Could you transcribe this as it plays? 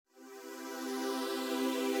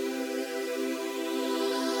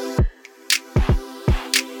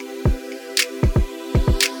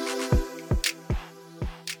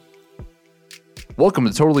Welcome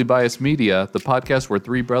to Totally Biased Media, the podcast where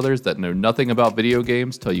three brothers that know nothing about video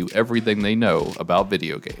games tell you everything they know about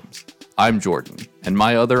video games. I'm Jordan, and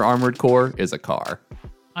my other armored core is a car.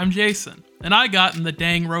 I'm Jason, and I got in the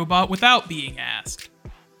dang robot without being asked.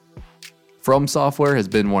 From Software has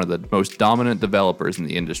been one of the most dominant developers in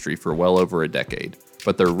the industry for well over a decade,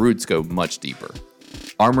 but their roots go much deeper.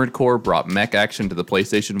 Armored Core brought mech action to the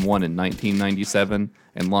PlayStation 1 in 1997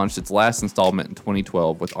 and launched its last installment in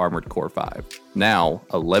 2012 with Armored Core 5. Now,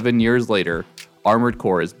 11 years later, Armored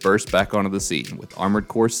Core has burst back onto the scene with Armored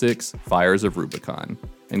Core 6: Fires of Rubicon.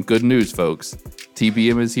 And good news, folks,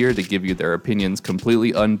 TBM is here to give you their opinions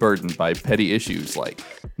completely unburdened by petty issues like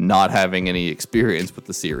not having any experience with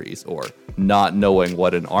the series or not knowing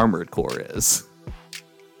what an Armored Core is.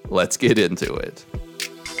 Let's get into it.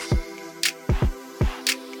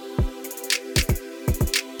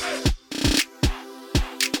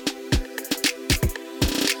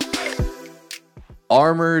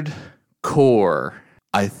 Armored Core.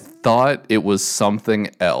 I thought it was something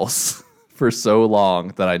else for so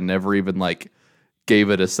long that I never even gave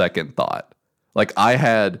it a second thought. I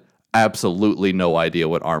had absolutely no idea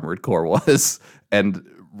what Armored Core was, and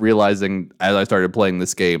realizing as I started playing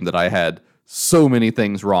this game that I had so many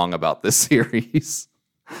things wrong about this series.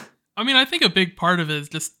 I mean, I think a big part of it is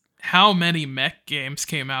just how many mech games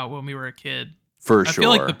came out when we were a kid. For I sure. feel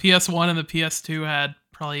like the PS1 and the PS2 had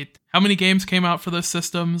probably, how many games came out for those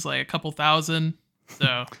systems? Like a couple thousand.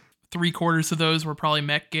 So 3/4 of those were probably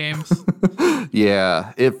mech games.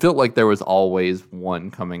 Yeah, it felt like there was always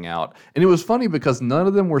one coming out. And it was funny because none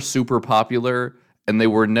of them were super popular, and it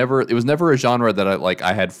was never a genre that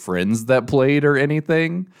I had friends that played or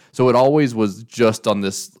anything. So it always was just on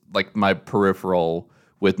this, my peripheral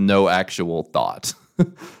with no actual thought.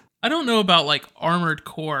 I don't know about Armored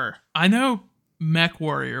Core. I know Mech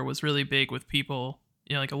Warrior was really big with people,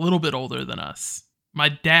 a little bit older than us. My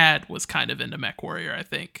dad was kind of into Mech Warrior, I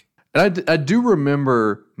think. And I do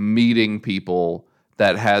remember meeting people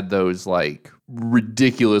that had those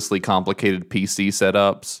ridiculously complicated PC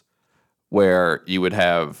setups where you would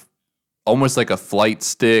have almost like a flight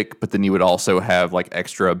stick, but then you would also have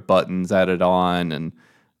extra buttons added on and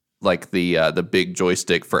the big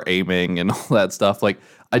joystick for aiming and all that stuff.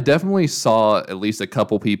 I definitely saw at least a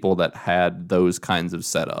couple people that had those kinds of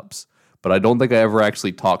setups, but I don't think I ever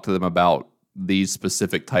actually talked to them about these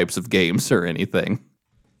specific types of games or anything.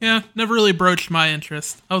 Yeah, never really broached my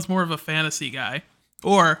interest. I was more of a fantasy guy.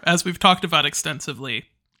 Or, as we've talked about extensively,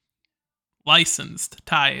 licensed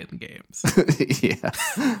tie-in games. Yeah.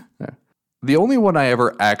 The only one I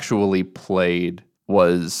ever actually played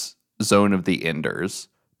was Zone of the Enders,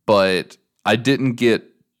 but I didn't get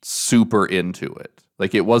super into it.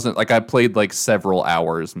 It wasn't I played several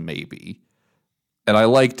hours maybe, and I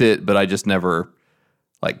liked it, but I just never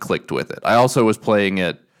clicked with it. I also was playing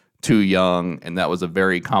it too young, and that was a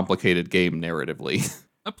very complicated game narratively.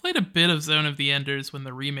 I played a bit of Zone of the Enders when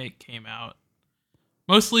the remake came out.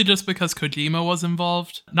 Mostly just because Kojima was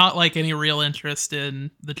involved. Not any real interest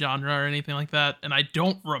in the genre or anything like that, and I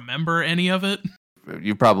don't remember any of it.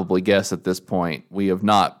 You probably guess at this point, we have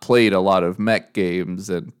not played a lot of mech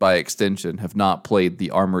games, and by extension, have not played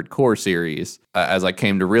the Armored Core series. As I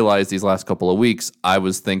came to realize these last couple of weeks, I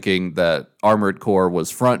was thinking that Armored Core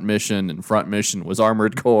was Front Mission, and Front Mission was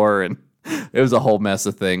Armored Core, and it was a whole mess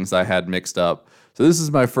of things I had mixed up. So this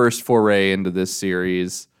is my first foray into this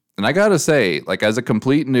series, and I gotta say, as a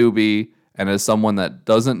complete newbie, and as someone that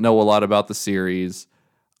doesn't know a lot about the series,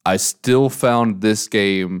 I still found this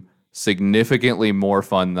game significantly more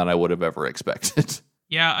fun than I would have ever expected.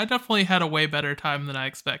 Yeah, I definitely had a way better time than I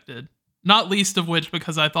expected. Not least of which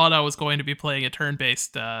because I thought I was going to be playing a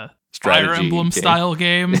turn-based Fire Emblem game style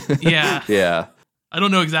game. Yeah. Yeah. I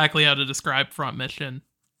don't know exactly how to describe Front Mission.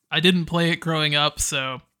 I didn't play it growing up,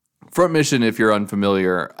 so... Front Mission, if you're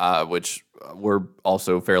unfamiliar, which we're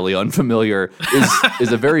also fairly unfamiliar,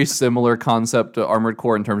 is a very similar concept to Armored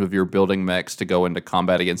Core in terms of you're building mechs to go into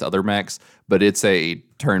combat against other mechs, but it's a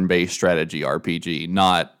turn-based strategy RPG,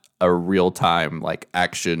 not a real-time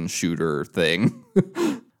action shooter thing.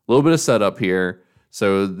 A little bit of setup here.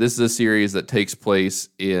 So this is a series that takes place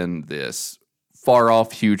in this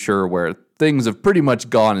far-off future where things have pretty much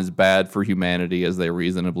gone as bad for humanity as they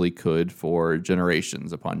reasonably could for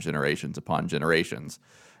generations upon generations upon generations.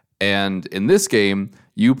 And in this game,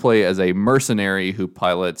 you play as a mercenary who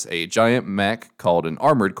pilots a giant mech called an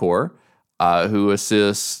Armored Core, who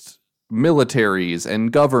assists militaries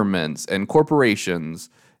and governments and corporations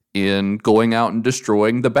in going out and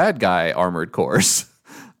destroying the bad guy Armored Cores.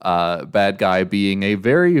 Bad guy being a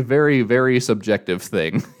very, very, very subjective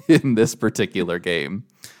thing in this particular game.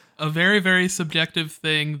 a very, very subjective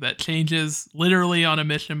thing that changes literally on a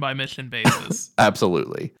mission by mission basis.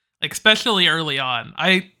 Absolutely. Especially early on.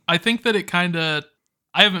 I think that it kind of...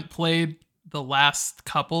 I haven't played the last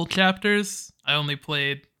couple chapters. I only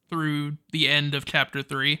played through the end of chapter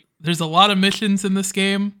 3. There's a lot of missions in this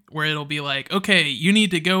game where it'll be like, okay, you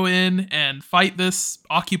need to go in and fight this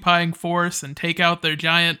occupying force and take out their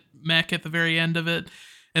giant mech at the very end of it.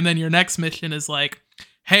 And then your next mission is like,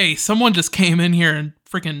 hey, someone just came in here and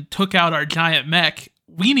freaking took out our giant mech.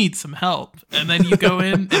 We need some help. And then you go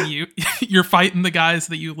in and you're fighting the guys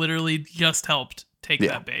that you literally just helped take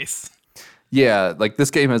that base. Yeah, like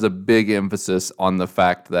this game has a big emphasis on the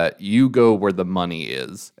fact that you go where the money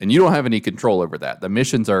is, and you don't have any control over that. The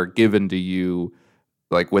missions are given to you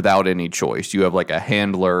like without any choice. You have like a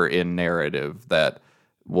handler in narrative that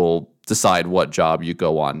will decide what job you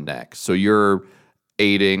go on next. So you're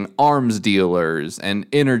aiding arms dealers and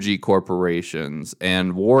energy corporations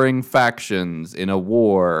and warring factions in a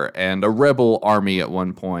war and a rebel army at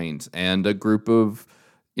one point and a group of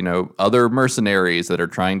other mercenaries that are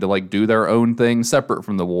trying to like do their own thing separate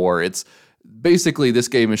from the war. It's basically, this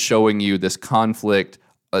game is showing you this conflict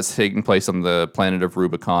that's taking place on the planet of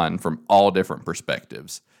Rubicon from all different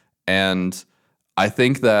perspectives. And I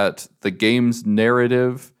think that the game's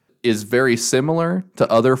narrative is very similar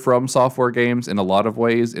to other From Software games in a lot of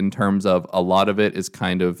ways, in terms of a lot of it is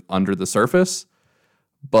kind of under the surface.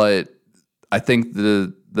 But I think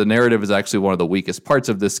the narrative is actually one of the weakest parts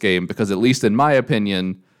of this game, because at least in my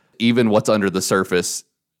opinion, even what's under the surface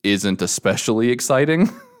isn't especially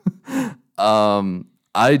exciting.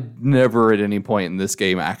 I never at any point in this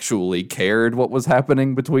game actually cared what was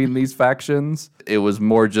happening between these factions. It was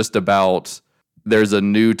more just about, there's a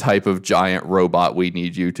new type of giant robot we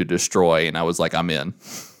need you to destroy, and I was like, I'm in.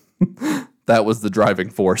 That was the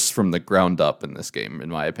driving force from the ground up in this game, in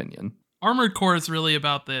my opinion. Armored Core is really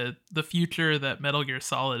about the future that Metal Gear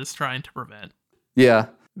Solid is trying to prevent. Yeah,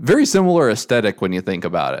 very similar aesthetic when you think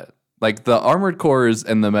about it. Like, the Armored Cores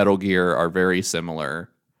and the Metal Gear are very similar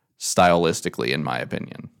stylistically, in my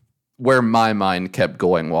opinion. Where my mind kept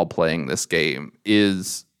going while playing this game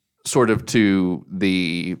is sort of to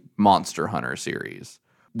the Monster Hunter series.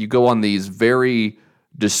 You go on these very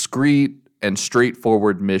discrete and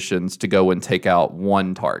straightforward missions to go and take out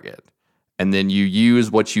one target. And then you use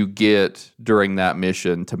what you get during that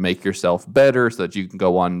mission to make yourself better so that you can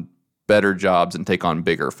go on better jobs and take on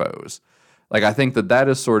bigger foes. Like, I think that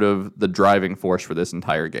is sort of the driving force for this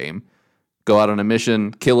entire game. Go out on a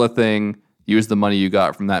mission, kill a thing, use the money you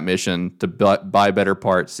got from that mission to buy better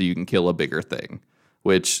parts so you can kill a bigger thing.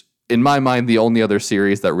 Which, in my mind, the only other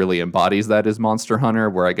series that really embodies that is Monster Hunter,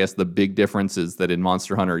 where I guess the big difference is that in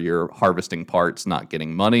Monster Hunter, you're harvesting parts, not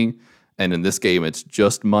getting money. And in this game, it's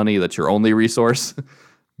just money that's your only resource.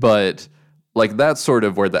 But like, that's sort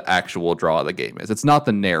of where the actual draw of the game is. It's not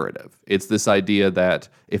the narrative. It's this idea that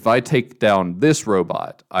if I take down this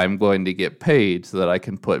robot, I'm going to get paid so that I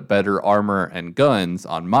can put better armor and guns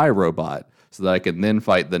on my robot so that I can then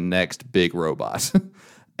fight the next big robot.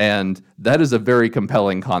 And that is a very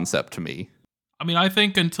compelling concept to me. I mean, I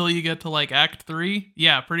think until you get to like Act 3,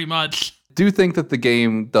 yeah, pretty much. Do think that the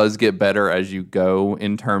game does get better as you go,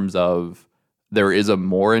 in terms of there is a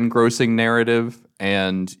more engrossing narrative,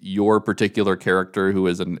 and your particular character, who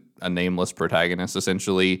is a nameless protagonist,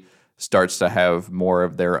 essentially starts to have more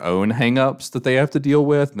of their own hangups that they have to deal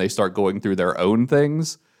with, and they start going through their own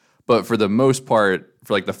things. But for the most part,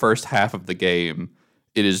 for like the first half of the game,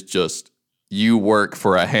 it is just you work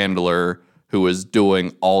for a handler who is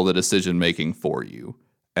doing all the decision making for you.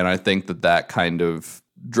 And I think that kind of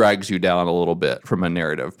drags you down a little bit from a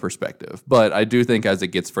narrative perspective. But I do think as it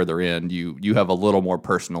gets further in, you have a little more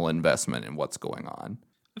personal investment in what's going on.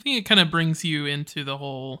 I think it kind of brings you into the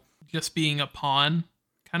whole just being a pawn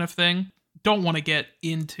kind of thing. Don't want to get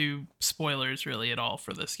into spoilers really at all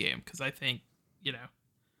for this game, because I think,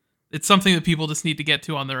 it's something that people just need to get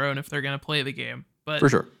to on their own if they're going to play the game. But for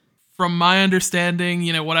sure. From my understanding,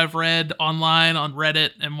 what I've read online on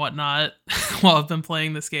Reddit and whatnot while I've been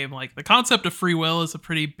playing this game, like, the concept of free will is a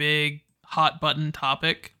pretty big hot button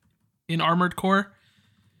topic in Armored Core.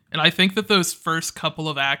 And I think that those first couple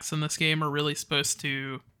of acts in this game are really supposed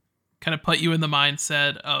to kind of put you in the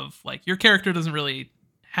mindset of, like, your character doesn't really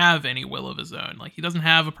have any will of his own. Like, he doesn't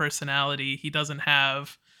have a personality. He doesn't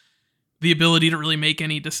have the ability to really make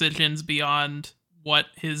any decisions beyond what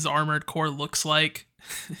his Armored Core looks like.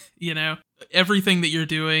 Everything that you're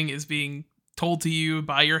doing is being told to you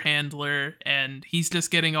by your handler, and he's just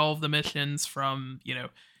getting all of the missions from,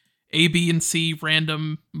 A, B, and C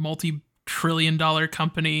random multi-trillion-dollar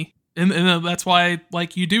company. And that's why,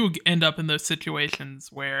 like, you do end up in those situations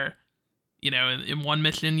where, In one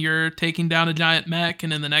mission you're taking down a giant mech,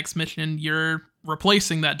 and in the next mission you're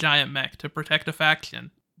replacing that giant mech to protect a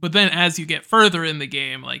faction. But then as you get further in the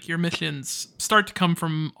game, like, your missions start to come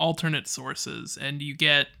from alternate sources, and you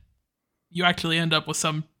actually end up with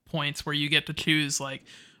some points where you get to choose, like,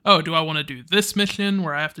 oh, do I want to do this mission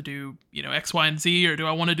where I have to do, X, Y, and Z, or do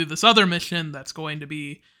I want to do this other mission that's going to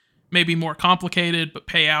be maybe more complicated but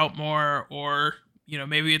pay out more, or,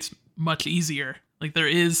 maybe it's much easier. Like, there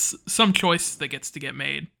is some choice that gets to get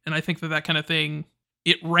made. And I think that kind of thing,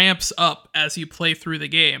 it ramps up as you play through the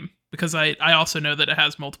game, because I also know that it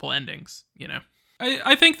has multiple endings,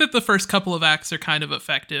 I think that the first couple of acts are kind of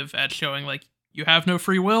effective at showing, like, you have no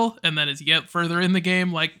free will, and then as you get further in the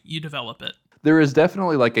game, like, you develop it. There is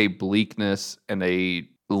definitely like a bleakness and a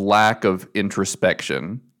lack of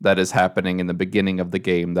introspection that is happening in the beginning of the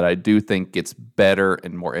game that I do think gets better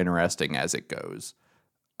and more interesting as it goes.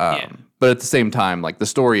 But at the same time, like, the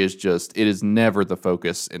story is it is never the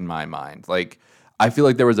focus in my mind. Like, I feel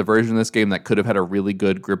like there was a version of this game that could have had a really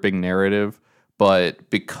good gripping narrative, but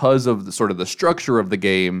because of the structure of the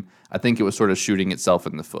game, I think it was sort of shooting itself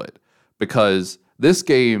in the foot. Because this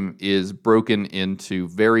game is broken into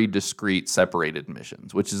very discrete, separated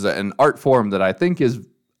missions, which is an art form that I think is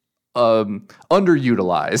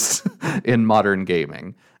underutilized in modern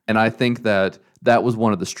gaming. And I think that was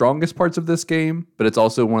one of the strongest parts of this game, but it's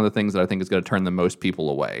also one of the things that I think is going to turn the most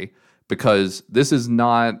people away. Because this is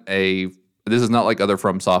not like other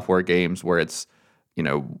From Software games where it's,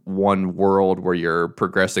 one world where you're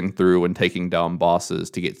progressing through and taking down bosses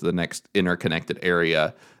to get to the next interconnected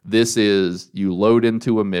area. This is, you load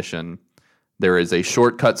into a mission. There is a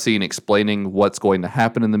short cutscene explaining what's going to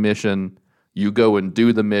happen in the mission. You go and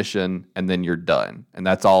do the mission, and then you're done. And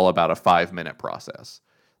that's all about a 5-minute process.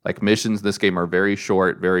 Like, missions in this game are very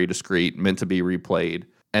short, very discreet, meant to be replayed.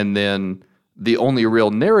 And then the only real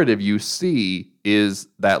narrative you see is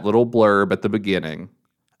that little blurb at the beginning.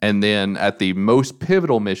 And then at the most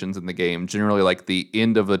pivotal missions in the game, generally like the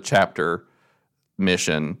end of a chapter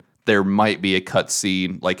mission, there might be a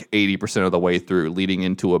cutscene like 80% of the way through leading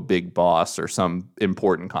into a big boss or some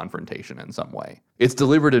important confrontation in some way. It's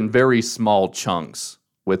delivered in very small chunks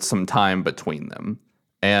with some time between them.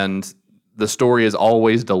 And the story is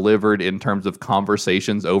always delivered in terms of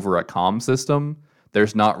conversations over a comm system.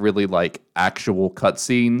 There's not really like actual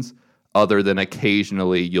cutscenes, other than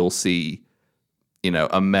occasionally you'll see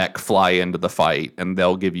a mech fly into the fight, and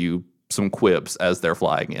they'll give you some quips as they're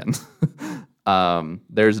flying in.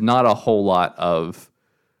 There's not a whole lot of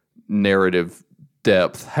narrative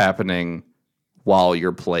depth happening while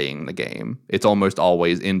you're playing the game. It's almost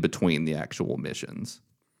always in between the actual missions.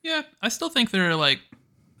 Yeah, I still think there are, like,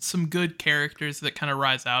 some good characters that kind of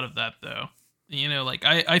rise out of that, though.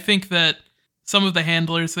 I think that some of the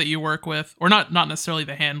handlers that you work with, or not necessarily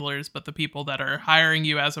the handlers, but the people that are hiring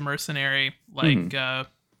you as a mercenary, like,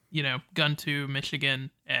 Gun 2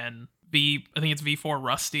 Michigan and I think it's V4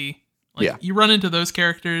 Rusty. Like, yeah. You run into those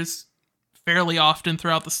characters fairly often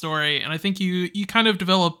throughout the story, and I think you kind of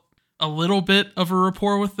develop a little bit of a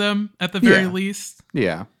rapport with them at the very least.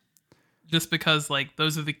 Yeah. Just because, like,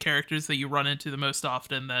 those are the characters that you run into the most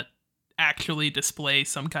often that actually display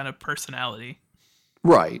some kind of personality.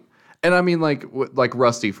 Right. And I mean, like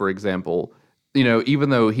Rusty, for example, even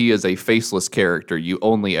though he is a faceless character, you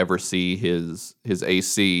only ever see his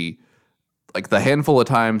AC. Like, the handful of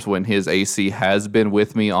times when his AC has been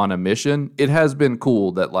with me on a mission, it has been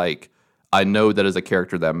cool that, like, I know that is a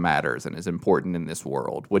character that matters and is important in this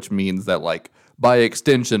world, which means that, like, by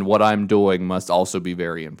extension, what I'm doing must also be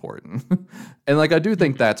very important. And, like, I do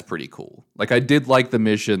think that's pretty cool. Like, I did like the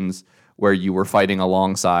missions where you were fighting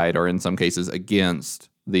alongside, or in some cases against,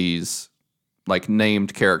 these, like,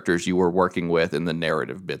 named characters you were working with in the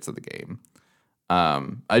narrative bits of the game.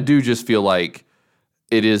 I do just feel like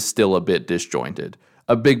it is still a bit disjointed.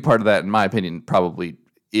 A big part of that, in my opinion, probably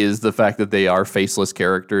is the fact that they are faceless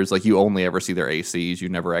characters. Like, you only ever see their ACs. You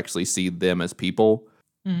never actually see them as people.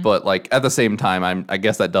 Mm-hmm. But, like, at the same time, I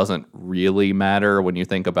guess that doesn't really matter when you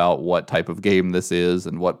think about what type of game this is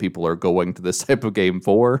and what people are going to this type of game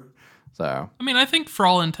for. So, I mean, I think for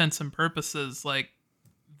all intents and purposes, like,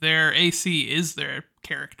 their AC is their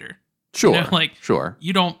character. Sure. Sure.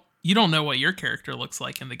 You don't know what your character looks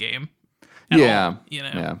like in the game. At all,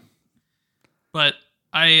 Yeah. But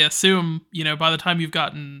I assume, by the time you've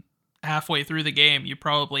gotten halfway through the game, you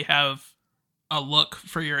probably have a look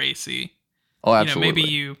for your AC. Oh, absolutely.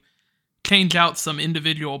 Maybe you change out some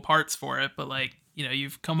individual parts for it, but, like,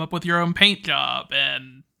 you've come up with your own paint job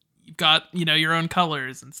and you've got, your own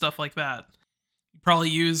colors and stuff like that. You probably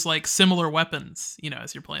use, like, similar weapons,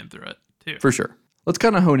 as you're playing through it too. For sure. Let's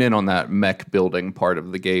kind of hone in on that mech building part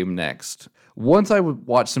of the game next. Once I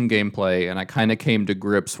watched some gameplay and I kind of came to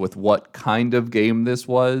grips with what kind of game this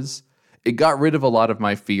was, it got rid of a lot of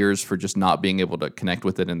my fears for just not being able to connect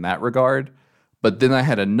with it in that regard. But then I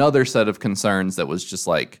had another set of concerns that was just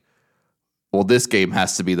like, well, this game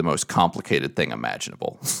has to be the most complicated thing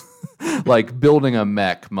imaginable. Like, building a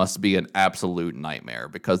mech must be an absolute nightmare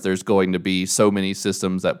because there's going to be so many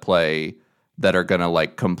systems at play that are going to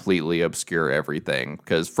like completely obscure everything,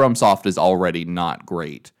 because FromSoft is already not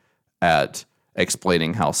great at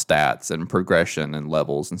explaining how stats and progression and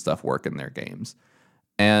levels and stuff work in their games.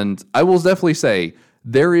 And I will definitely say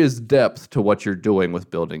there is depth to what you're doing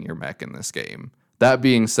with building your mech in this game. That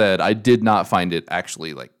being said, I did not find it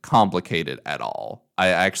actually like complicated at all. I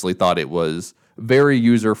actually thought it was very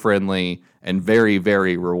user-friendly and very,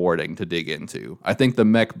 very rewarding to dig into. I think the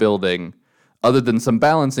mech building, other than some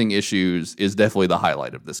balancing issues, is definitely the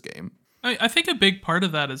highlight of this game. I think a big part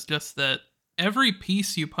of that is just that every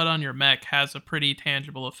piece you put on your mech has a pretty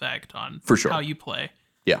tangible effect on For sure. how you play.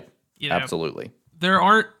 Yeah, You know, absolutely.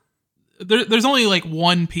 there's only like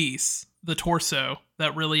one piece, the torso,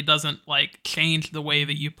 that really doesn't like change the way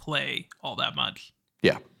that you play all that much.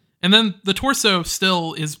 Yeah. And then the torso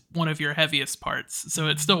still is one of your heaviest parts, so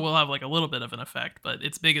it still will have like a little bit of an effect, but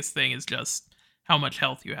its biggest thing is just how much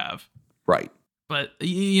health you have. Right. But,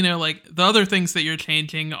 you know, like, the other things that you're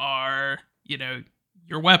changing are, you know,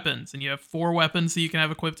 your weapons. And you have 4 weapons that you can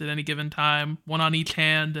have equipped at any given time. 1 on each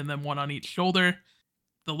hand and then 1 on each shoulder.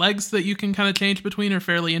 The legs that you can kind of change between are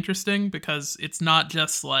fairly interesting because it's not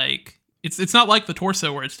just like... It's not like the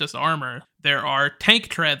torso where it's just armor. There are tank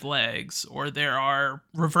tread legs, or there are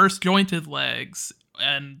reverse jointed legs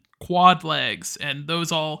and quad legs. And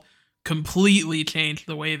those all completely change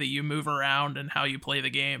the way that you move around and how you play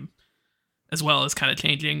the game, as well as kind of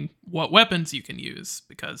changing what weapons you can use,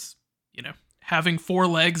 because, you know, having 4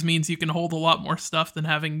 legs means you can hold a lot more stuff than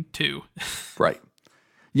having 2. Right.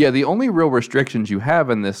 Yeah, the only real restrictions you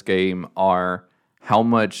have in this game are how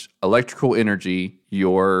much electrical energy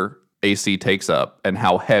your AC takes up and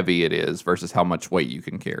how heavy it is versus how much weight you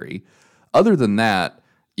can carry. Other than that,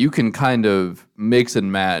 you can kind of mix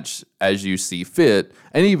and match as you see fit,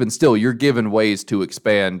 and even still, you're given ways to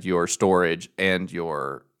expand your storage and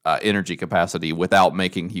your energy capacity without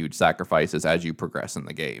making huge sacrifices as you progress in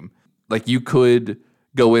the game. Like, you could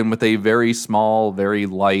go in with a very small, very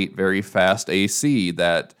light, very fast AC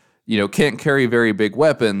that, you know, can't carry very big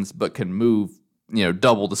weapons, but can move, you know,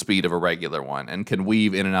 double the speed of a regular one and can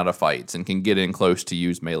weave in and out of fights and can get in close to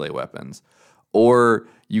use melee weapons. Or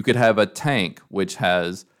you could have a tank which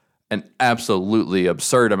has an absolutely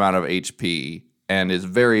absurd amount of HP and is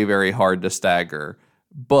very, very hard to stagger,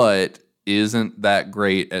 but isn't that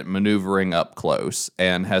great at maneuvering up close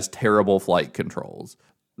and has terrible flight controls.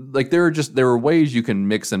 Like, there are ways you can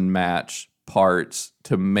mix and match parts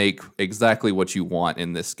to make exactly what you want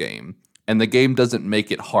in this game. And the game doesn't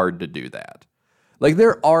make it hard to do that. Like,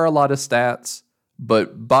 there are a lot of stats,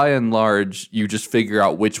 but by and large, you just figure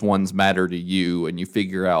out which ones matter to you and you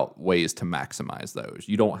figure out ways to maximize those.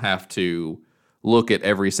 You don't have to look at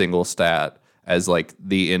every single stat as like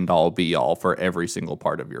the end all be all for every single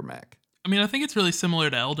part of your mech. I mean, I think it's really similar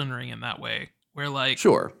to Elden Ring in that way, where like,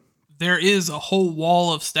 sure, there is a whole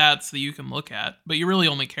wall of stats that you can look at, but you really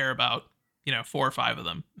only care about, you know, 4 or 5 of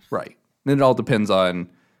them. Right. And it all depends on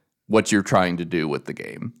what you're trying to do with the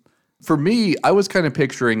game. For me, I was kind of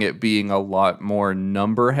picturing it being a lot more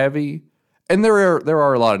number heavy, and there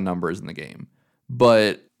are a lot of numbers in the game.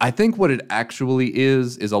 But I think what it actually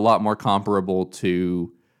is a lot more comparable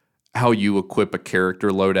to how you equip a character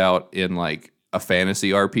loadout in like a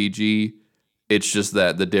fantasy RPG. It's just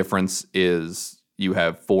that the difference is you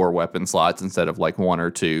have 4 weapon slots instead of like 1 or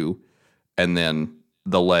 2, and then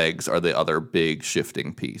the legs are the other big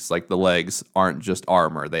shifting piece. Like, the legs aren't just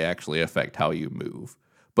armor, they actually affect how you move.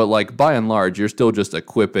 But like, by and large, you're still just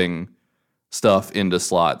equipping stuff into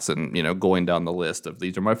slots and, you know, going down the list of,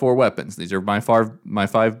 these are my 4 weapons, these are my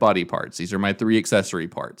 5 body parts, these are my 3 accessory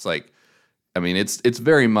parts. Like, I mean, it's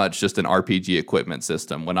very much just an RPG equipment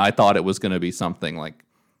system when I thought it was going to be something like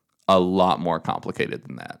a lot more complicated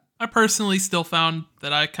than that. I personally still found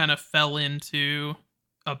that I kind of fell into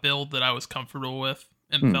a build that I was comfortable with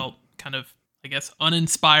and felt kind of, I guess,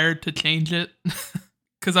 uninspired to change it.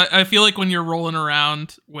 Because I feel like when you're rolling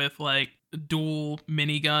around with like dual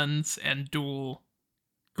miniguns and dual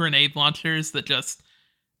grenade launchers that just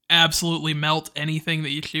absolutely melt anything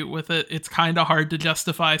that you shoot with it, it's kind of hard to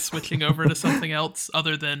justify switching over to something else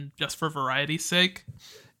other than just for variety's sake.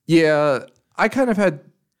 Yeah, I kind of had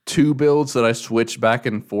 2 builds that I switched back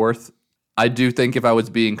and forth. I do think if I was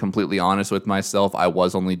being completely honest with myself, I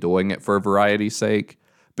was only doing it for variety's sake,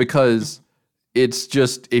 because it's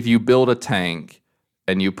just, if you build a tank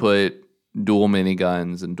and you put dual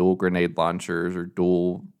miniguns and dual grenade launchers or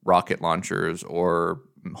dual rocket launchers or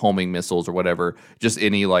homing missiles or whatever, just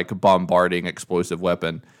any like bombarding explosive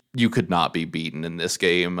weapon, you could not be beaten in this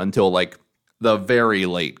game until like the very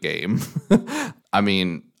late game. I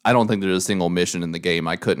mean, I don't think there's a single mission in the game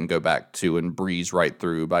I couldn't go back to and breeze right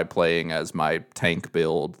through by playing as my tank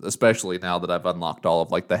build, especially now that I've unlocked all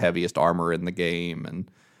of like the heaviest armor in the game and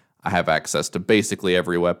I have access to basically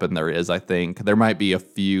every weapon there is, I think. There might be a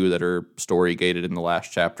few that are story gated in the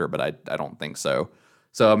last chapter, but I don't think so.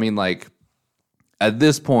 So, I mean, like, at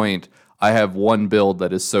this point, I have one build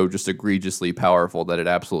that is so just egregiously powerful that it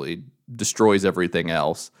absolutely destroys everything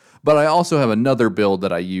else. But I also have another build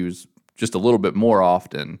that I use just a little bit more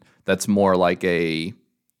often that's more like a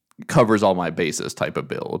covers all my bases type of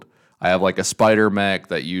build. I have like a spider mech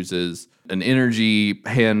that uses an energy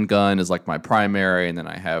handgun as like my primary, and then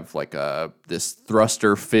I have like this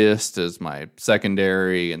thruster fist as my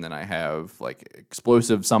secondary, and then I have like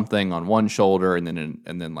explosive something on one shoulder, and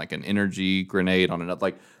then like an energy grenade on another.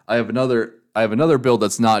 Like I have another build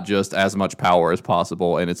that's not just as much power as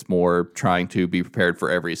possible, and it's more trying to be prepared for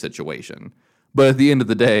every situation. But at the end of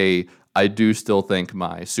the day, I do still think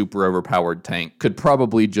my super overpowered tank could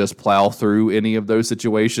probably just plow through any of those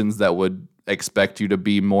situations that would expect you to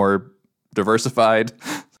be more diversified.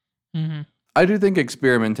 Mm-hmm. I do think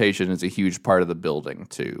experimentation is a huge part of the building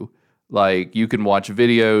too. Like, you can watch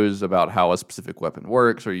videos about how a specific weapon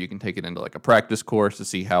works, or you can take it into like a practice course to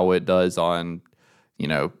see how it does on, you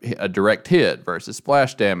know, a direct hit versus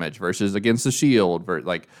splash damage versus against the shield.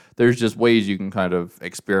 Like, there's just ways you can kind of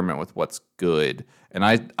experiment with what's good. And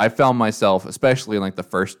I found myself, especially in like the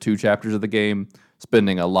first 2 chapters of the game,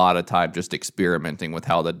 spending a lot of time just experimenting with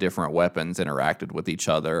how the different weapons interacted with each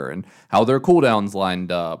other and how their cooldowns lined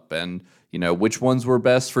up, and, you know, which ones were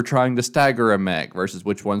best for trying to stagger a mech versus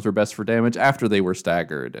which ones were best for damage after they were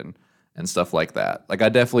staggered, and stuff like that. Like, I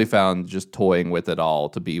definitely found just toying with it all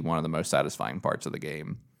to be one of the most satisfying parts of the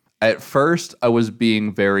game. At first, I was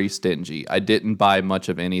being very stingy. I didn't buy much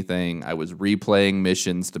of anything. I was replaying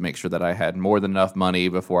missions to make sure that I had more than enough money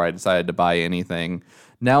before I decided to buy anything.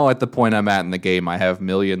 Now, at the point I'm at in the game, I have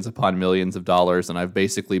millions upon millions of dollars, and I've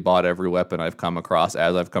basically bought every weapon I've come across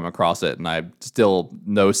as I've come across it, and I've still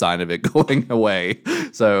no sign of it going away.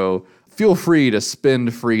 So feel free to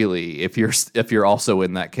spend freely if you're also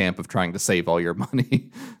in that camp of trying to save all your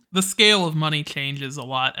money. The scale of money changes a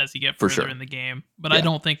lot as you get further in the game, but I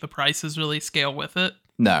don't think the prices really scale with it.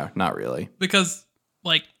 No, not really. Because,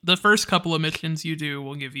 like, the first couple of missions you do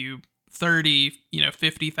will give you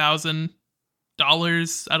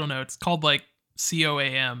 $50,000. I don't know. It's called, like,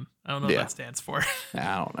 COAM. I don't know what that stands for.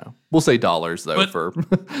 I don't know. We'll say dollars, though, for...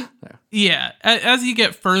 Yeah. As you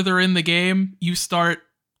get further in the game, you start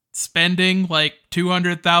spending like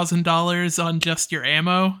 $200,000 on just your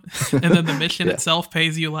ammo, and then the mission itself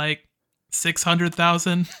pays you like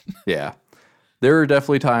 $600,000. Yeah, there are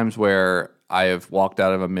definitely times where I have walked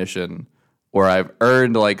out of a mission where I've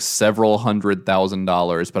earned like several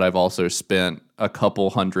 $100,000, but I've also spent a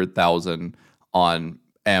couple $100,000 on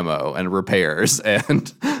ammo and repairs,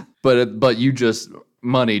 and but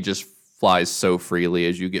money just flies so freely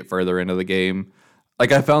as you get further into the game.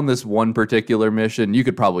 Like, I found this one particular mission, you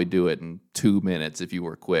could probably do it in 2 minutes if you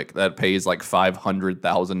were quick, that pays like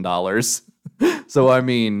 $500,000. So, I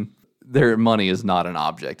mean, their money is not an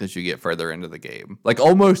object as you get further into the game. Like,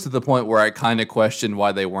 almost to the point where I kind of questioned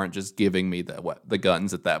why they weren't just giving me the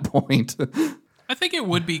guns at that point. I think it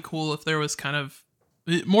would be cool if there was kind of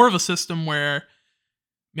more of a system where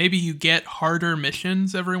maybe you get harder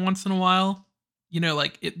missions every once in a while. You know,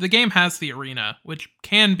 like, the game has the arena, which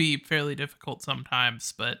can be fairly difficult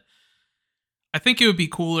sometimes, but I think it would be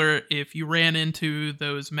cooler if you ran into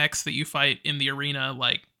those mechs that you fight in the arena,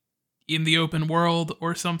 like, in the open world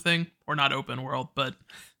or something. Or not open world, but,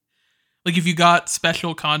 like, if you got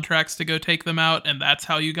special contracts to go take them out, and that's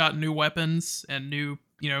how you got new weapons and new,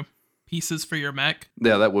 pieces for your mech.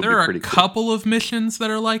 Yeah, that would be pretty cool. There are a couple of missions that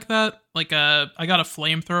are like that. Like, I got a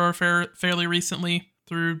flamethrower fairly recently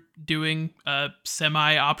through doing a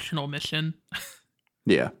semi-optional mission.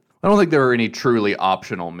 Yeah. I don't think there are any truly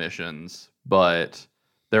optional missions, but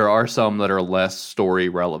there are some that are less story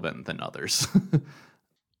relevant than others.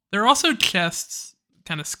 There are also chests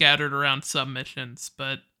kind of scattered around some missions,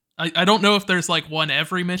 but I don't know if there's like one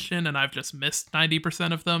every mission and I've just missed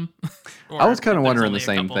 90% of them. I was kind of wondering the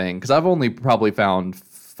same thing, because I've only probably found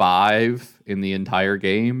 5 in the entire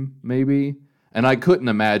game, maybe. And I couldn't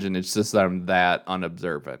imagine it's just that I'm that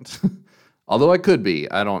unobservant. Although I could be.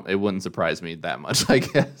 It wouldn't surprise me that much, I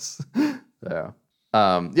guess. Yeah.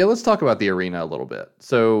 Let's talk about the arena a little bit.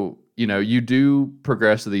 So, you do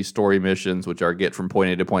progress to these story missions, which are get from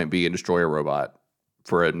point A to point B and destroy a robot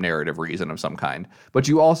for a narrative reason of some kind. But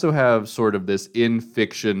you also have sort of this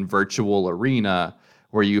in-fiction virtual arena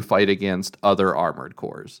where you fight against other armored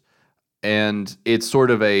cores. And it's sort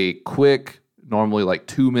of a quick, normally like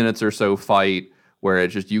 2 minutes or so fight where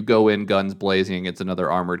it's just you go in guns blazing against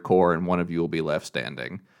another armored core and one of you will be left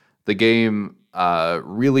standing. The game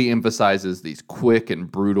really emphasizes these quick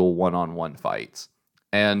and brutal one-on-one fights.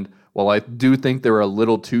 And while I do think they're a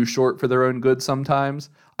little too short for their own good sometimes,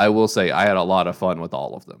 I will say I had a lot of fun with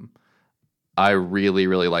all of them. I really,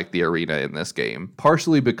 really like the arena in this game,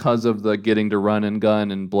 partially because of the getting to run and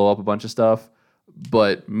gun and blow up a bunch of stuff,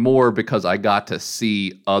 but more because I got to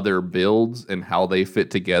see other builds and how they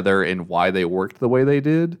fit together and why they worked the way they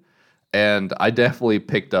did. And I definitely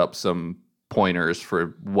picked up some pointers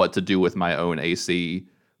for what to do with my own AC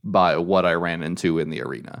by what I ran into in the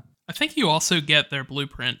arena. I think you also get their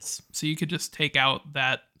blueprints, so you could just take out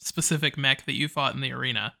that specific mech that you fought in the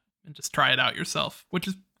arena and just try it out yourself, which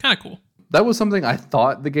is kind of cool. That was something I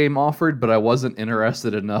thought the game offered, but I wasn't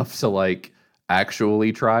interested enough to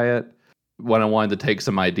actually try it. When I wanted to take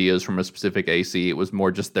some ideas from a specific AC, it was more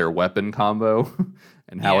just their weapon combo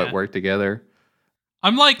and how it worked together.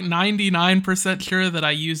 I'm 99% sure that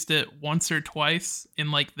I used it once or twice in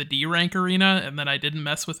the D rank arena, and then I didn't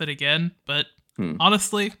mess with it again. But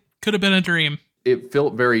honestly, could have been a dream. It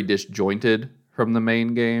felt very disjointed from the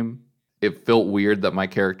main game. It felt weird that my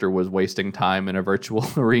character was wasting time in a virtual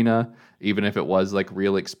arena, even if it was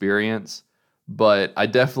real experience. But I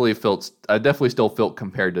definitely still felt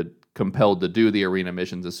compelled to do the arena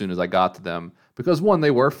missions as soon as I got to them, because 1,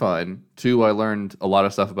 they were fun. 2, I learned a lot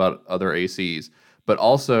of stuff about other ACs. But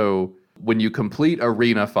also, when you complete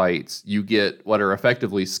arena fights, you get what are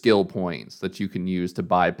effectively skill points that you can use to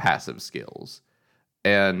buy passive skills.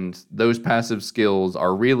 And those passive skills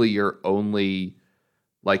are really your only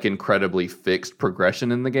incredibly fixed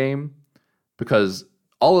progression in the game, because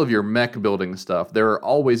all of your mech building stuff, there are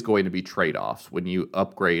always going to be trade-offs when you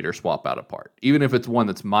upgrade or swap out a part. Even if it's one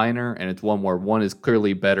that's minor and it's one where one is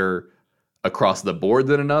clearly better across the board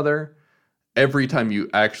than another, every time you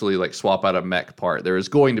actually swap out a mech part, there is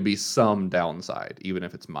going to be some downside, even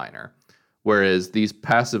if it's minor. Whereas these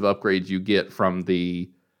passive upgrades you get from the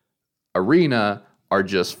arena are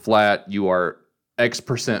just flat. You are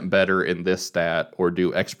X% better in this stat, or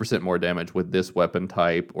do X% more damage with this weapon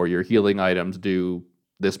type, or your healing items do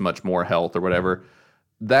this much more health or whatever.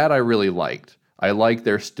 That I really liked. I like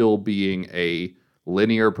there still being a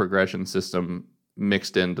linear progression system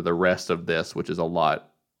mixed into the rest of this, which is a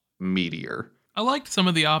lot meatier. I liked some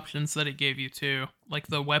of the options that it gave you too, like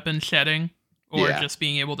the weapon shedding, or just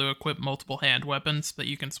being able to equip multiple hand weapons that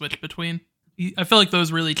you can switch between. I feel like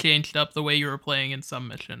those really changed up the way you were playing in some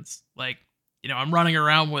missions. I'm running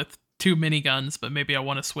around with 2 miniguns, but maybe I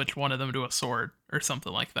want to switch one of them to a sword or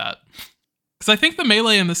something like that. Because I think the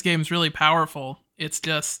melee in this game is really powerful. It's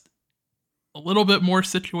just a little bit more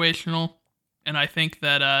situational, and I think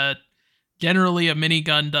that generally a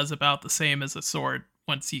minigun does about the same as a sword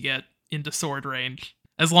once you get into sword range,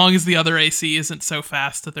 as long as the other AC isn't so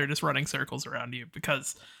fast that they're just running circles around you,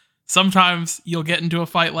 because sometimes you'll get into a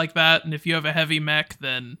fight like that, and if you have a heavy mech,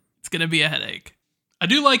 then it's going to be a headache. I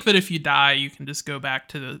do like that if you die, you can just go back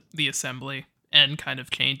to the assembly and kind of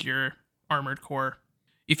change your armored core.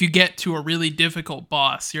 If you get to a really difficult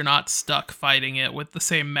boss, you're not stuck fighting it with the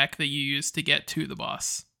same mech that you used to get to the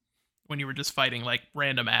boss when you were just fighting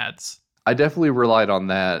random ads. I definitely relied on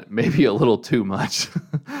that maybe a little too much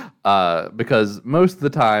because most of the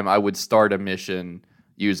time I would start a mission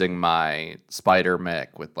using my spider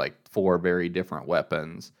mech with 4 very different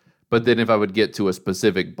weapons. But then if I would get to a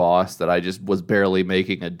specific boss that I just was barely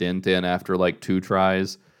making a dent in after 2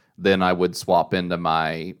 tries, then I would swap into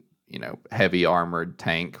my, heavy armored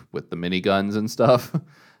tank with the miniguns and stuff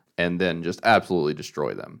and then just absolutely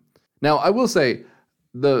destroy them. Now, I will say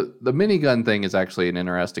the minigun thing is actually an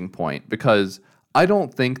interesting point, because I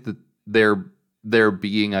don't think that there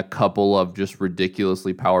being a couple of just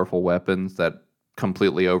ridiculously powerful weapons that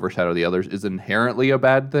completely overshadow the others is inherently a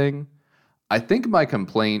bad thing. I think my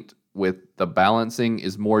complaint with the balancing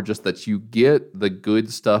is more just that you get the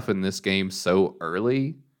good stuff in this game so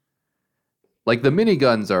early. The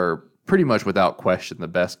miniguns are pretty much without question the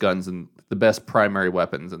best guns and the best primary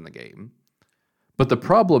weapons in the game. But the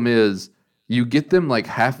problem is you get them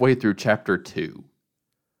halfway through chapter 2,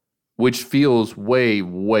 which feels way,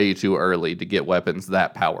 way too early to get weapons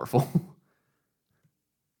that powerful.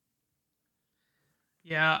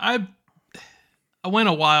 Yeah, I went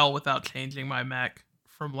a while without changing my mech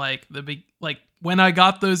from like when I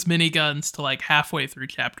got those miniguns to like halfway through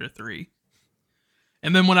chapter 3.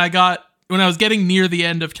 And then when I was getting near the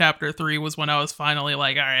end of chapter 3 was when I was finally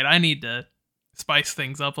like, all right, I need to spice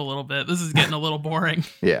things up a little bit. This is getting a little boring.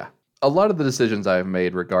 Yeah. A lot of the decisions I've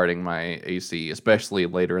made regarding my AC, especially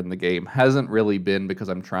later in the game, hasn't really been because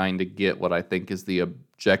I'm trying to get what I think is the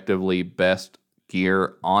objectively best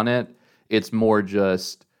gear on it. It's more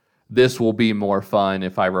just, this will be more fun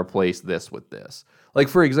if I replace this with this. Like,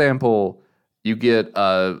 for example, you get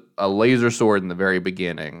a laser sword in the very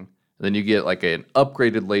beginning. Then you get like an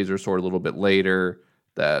upgraded laser sword a little bit later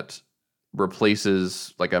that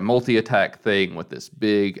replaces like a multi-attack thing with this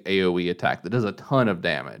big AoE attack that does a ton of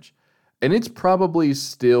damage. And it's probably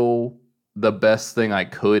still the best thing I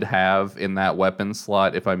could have in that weapon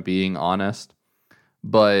slot, if I'm being honest.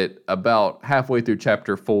 But about halfway through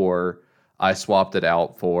chapter 4, I swapped it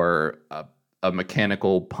out for a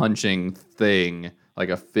mechanical punching thing, like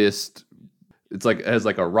a fist. It's like, it has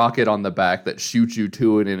like a rocket on the back that shoots you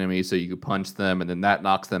to an enemy so you can punch them, and then that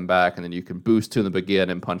knocks them back, and then you can boost to them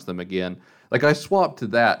again and punch them again. Like, I swapped to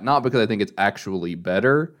that, not because I think it's actually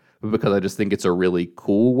better, but because I just think it's a really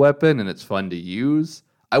cool weapon and it's fun to use.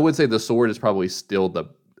 I would say the sword is probably still the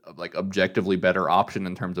like objectively better option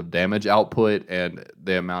in terms of damage output and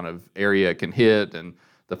the amount of area it can hit and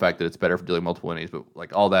the fact that it's better for dealing multiple enemies, but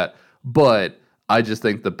like all that. But I just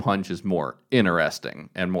think the punch is more interesting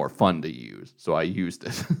and more fun to use, so I used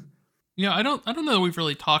it. Yeah, I don't know that we've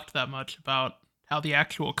really talked that much about how the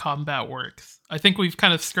actual combat works. I think we've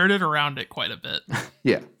kind of skirted around it quite a bit.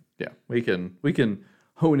 Yeah. We can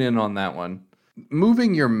hone in on that one.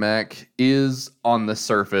 Moving your mech is on the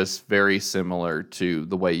surface very similar to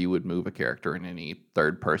the way you would move a character in any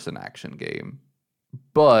third-person action game.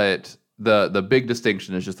 But the big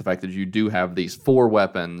distinction is just the fact that you do have these 4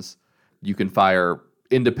 weapons you can fire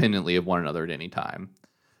independently of one another at any time.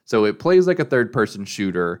 So it plays like a third-person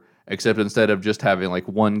shooter, except instead of just having like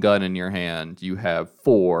one gun in your hand, you have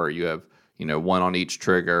 4. You have, one on each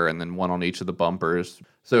trigger and then one on each of the bumpers.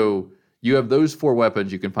 So you have those 4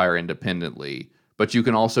 weapons you can fire independently, but you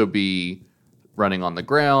can also be running on the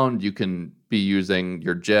ground. You can be using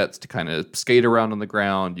your jets to kind of skate around on the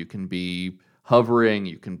ground. You can be hovering.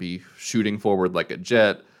 You can be shooting forward like a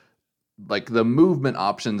jet. Like, the movement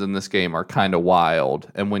options in this game are kind of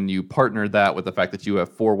wild. And when you partner that with the fact that you have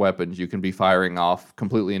 4 weapons, you can be firing off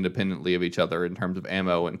completely independently of each other in terms of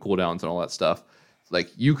ammo and cooldowns and all that stuff.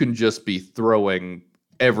 Like, you can just be throwing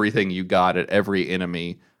everything you got at every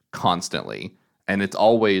enemy constantly, and it's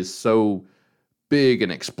always so big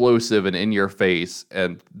and explosive and in your face,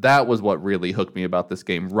 and that was what really hooked me about this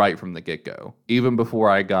game right from the get-go. Even before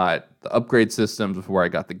I got the upgrade systems, before I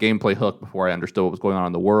got the gameplay hook, before I understood what was going on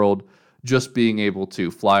in the world, just being able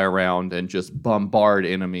to fly around and just bombard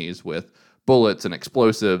enemies with bullets and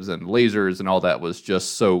explosives and lasers and all that was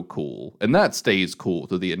just so cool. And that stays cool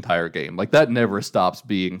through the entire game. Like, that never stops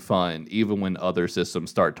being fun, even when other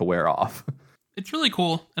systems start to wear off. It's really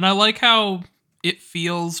cool, and I like how it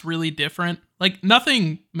feels really different. Like,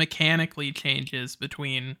 nothing mechanically changes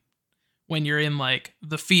between when you're in, like,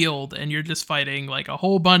 the field and you're just fighting, like, a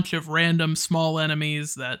whole bunch of random small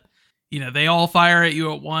enemies that, they all fire at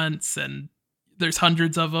you at once, and there's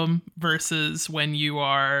hundreds of them, versus when you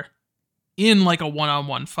are in, like, a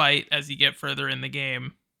one-on-one fight as you get further in the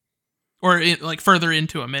game, or, further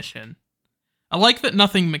into a mission. I like that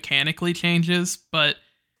nothing mechanically changes, but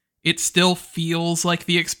it still feels like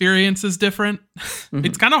the experience is different. Mm-hmm.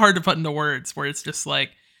 It's kind of hard to put into words, where it's just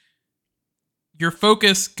like your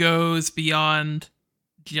focus goes beyond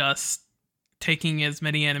just taking as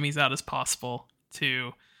many enemies out as possible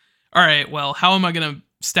to, all right, well, how am I going to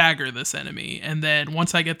stagger this enemy? And then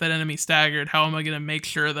once I get that enemy staggered, how am I going to make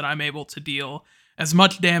sure that I'm able to deal as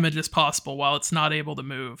much damage as possible while it's not able to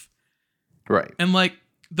move? Right. And like,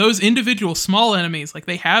 those individual small enemies, like,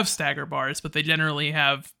 they have stagger bars, but they generally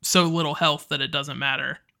have so little health that it doesn't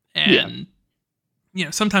matter. And,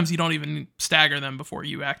 sometimes you don't even stagger them before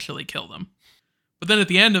you actually kill them. But then at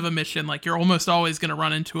the end of a mission, like, you're almost always going to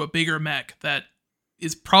run into a bigger mech that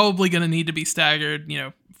is probably going to need to be staggered,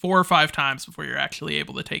 4 or 5 times before you're actually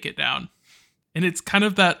able to take it down. And it's kind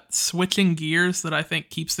of that switching gears that I think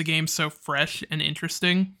keeps the game so fresh and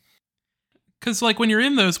interesting. Because, like, when you're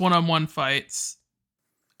in those one-on-one fights,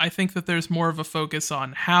 I think that there's more of a focus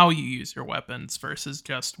on how you use your weapons versus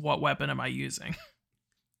just what weapon am I using.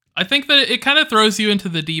 I think that it kind of throws you into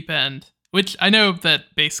the deep end, which I know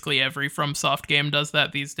that basically every FromSoft game does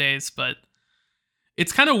that these days, but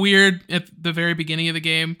it's kind of weird at the very beginning of the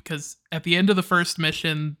game, because at the end of the first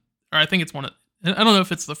mission, or I think it's I don't know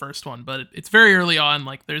if it's the first one, but it's very early on,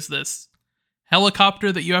 like, there's this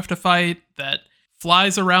helicopter that you have to fight that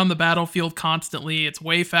flies around the battlefield constantly. It's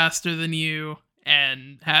way faster than you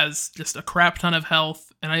and has just a crap ton of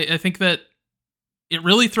health. And I think that it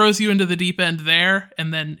really throws you into the deep end there.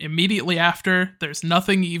 And then immediately after, there's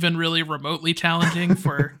nothing even really remotely challenging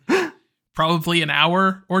for probably an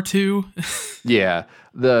hour or two. Yeah.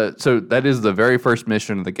 So that is the very first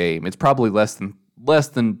mission of the game. It's probably less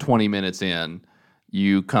than 20 minutes in.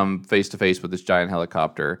 You come face to face with this giant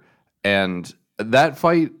helicopter, and that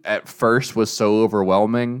fight at first was so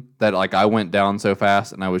overwhelming that like I went down so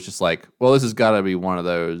fast, and I was just like, well, this has got to be one of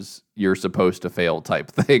those you're supposed to fail type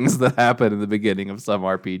things that happen in the beginning of some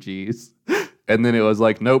RPGs. And then it was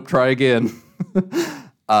like, nope, try again.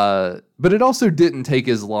 But it also didn't take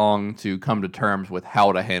as long to come to terms with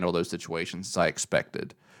how to handle those situations as I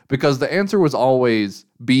expected, because the answer was always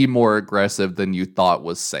be more aggressive than you thought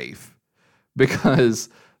was safe. Because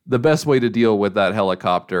the best way to deal with that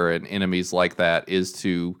helicopter and enemies like that is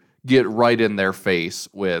to get right in their face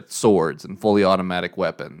with swords and fully automatic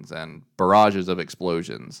weapons and barrages of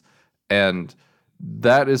explosions. And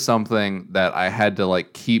that is something that I had to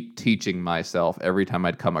like keep teaching myself every time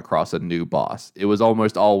I'd come across a new boss. It was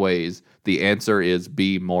almost always the answer is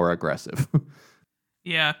be more aggressive.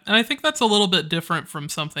 Yeah, and I think that's a little bit different from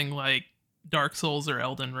something like Dark Souls or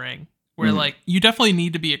Elden Ring, where like you definitely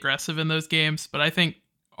need to be aggressive in those games, but I think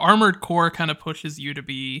Armored Core kind of pushes you to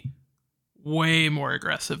be way more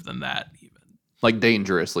aggressive than that even. Like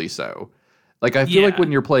dangerously so. Like I feel like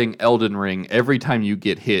when you're playing Elden Ring, every time you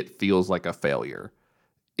get hit feels like a failure.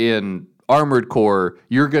 In Armored Core,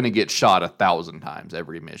 you're going to get shot 1,000 times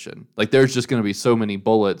every mission. Like there's just going to be so many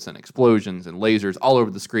bullets and explosions and lasers all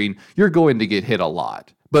over the screen. You're going to get hit a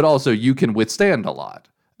lot, but also you can withstand a lot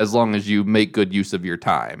as long as you make good use of your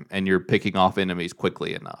time and you're picking off enemies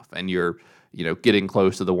quickly enough and you're, getting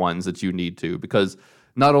close to the ones that you need to, because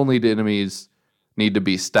not only do enemies need to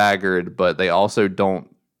be staggered, but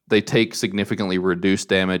they take significantly reduced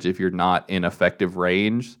damage if you're not in effective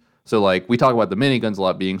range. So like we talk about the miniguns a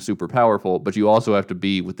lot being super powerful, but you also have to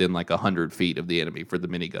be within like 100 feet of the enemy for the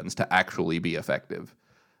miniguns to actually be effective.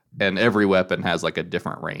 And every weapon has like a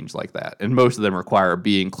different range like that. And most of them require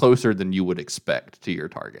being closer than you would expect to your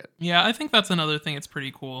target. Yeah, I think that's another thing that's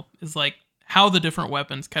pretty cool, is like how the different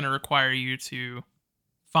weapons kind of require you to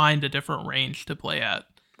find a different range to play at.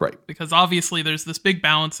 Right. Because obviously there's this big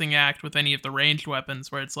balancing act with any of the ranged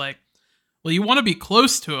weapons where it's like, well, you want to be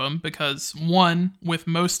close to them because, one, with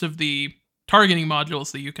most of the targeting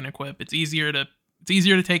modules that you can equip, it's easier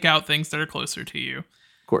to take out things that are closer to you.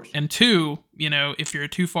 Of course. And two, if you're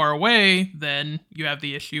too far away, then you have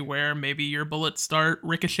the issue where maybe your bullets start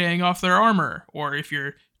ricocheting off their armor, or if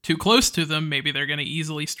you're too close to them, maybe they're going to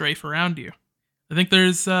easily strafe around you. I think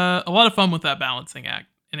there's a lot of fun with that balancing act,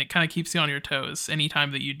 and it kind of keeps you on your toes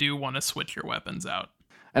anytime that you do want to switch your weapons out.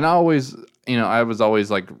 And I was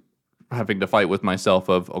always like having to fight with myself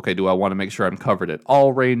of, okay, do I want to make sure I'm covered at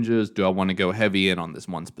all ranges? Do I want to go heavy in on this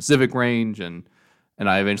one specific range? And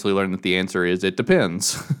I eventually learned that the answer is it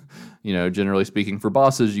depends. Generally speaking, for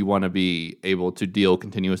bosses, you want to be able to deal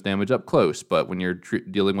continuous damage up close. But when you're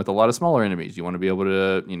dealing with a lot of smaller enemies, you want to be able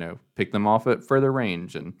to, pick them off at further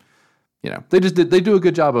range. And, they do a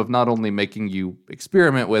good job of not only making you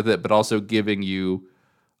experiment with it, but also giving you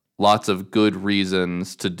lots of good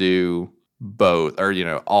reasons to do both, or,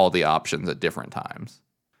 all the options at different times.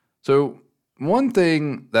 So one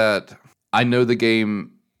thing that I know the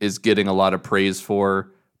game is getting a lot of praise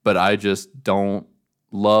for, but I just don't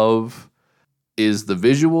love, is the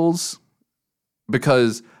visuals.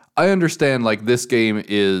 Because I understand like this game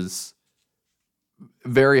is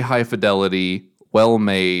very high fidelity, well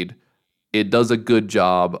made. It does a good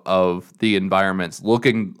job of the environments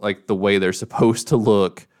looking like the way they're supposed to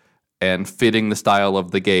look and fitting the style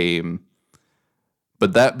of the game.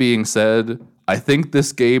 But that being said, I think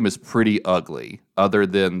this game is pretty ugly, other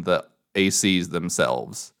than the ACs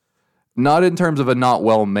themselves. Not in terms of a not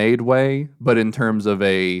well-made way, but in terms of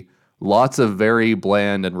lots of very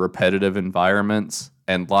bland and repetitive environments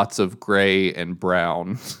and lots of gray and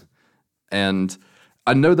brown. And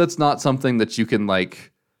I know that's not something that you can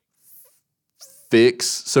like fix,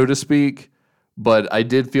 so to speak, but I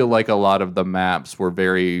did feel like a lot of the maps were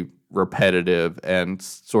very repetitive and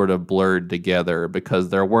sort of blurred together because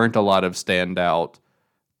there weren't a lot of standout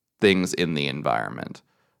things in the environment.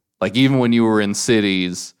 Like even when you were in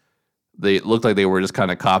cities, they looked like they were just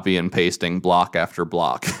kind of copy and pasting block after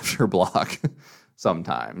block after block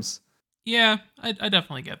sometimes. Yeah, I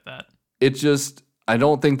definitely get that. It just, I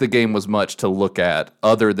don't think the game was much to look at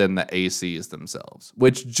other than the ACs themselves,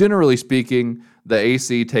 which generally speaking, the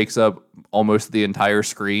AC takes up almost the entire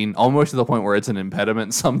screen, almost to the point where it's an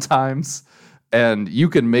impediment sometimes. And you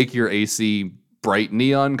can make your AC bright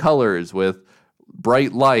neon colors with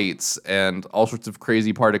bright lights, and all sorts of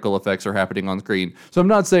crazy particle effects are happening on screen. So I'm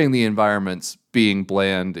not saying the environments being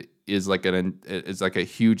bland is like a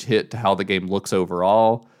huge hit to how the game looks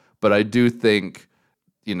overall, but I do think,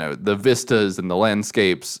 the vistas and the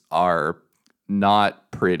landscapes are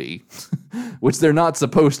not pretty, which they're not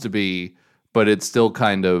supposed to be, but it's still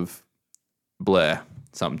kind of bleh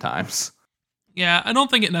sometimes. Yeah, I don't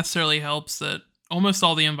think it necessarily helps that almost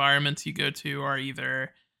all the environments you go to are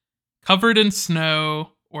either covered in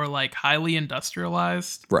snow or like highly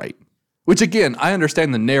industrialized. Right. Which, again, I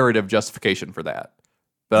understand the narrative justification for that,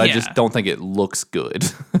 but I just don't think it looks good.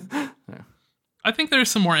 Yeah. I think there's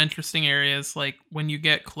some more interesting areas, like when you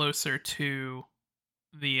get closer to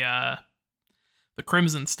the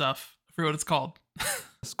crimson stuff. I forget what it's called.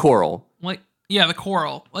 It's coral. The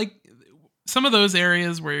coral. Like some of those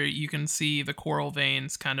areas where you can see the coral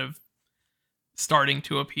veins kind of starting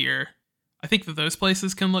to appear. I think that those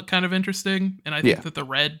places can look kind of interesting, and I think that the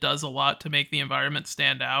red does a lot to make the environment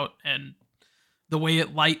stand out, and the way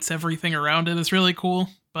it lights everything around it is really cool.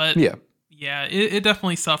 But it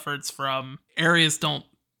definitely suffers from areas don't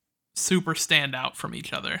super stand out from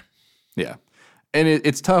each other. Yeah. And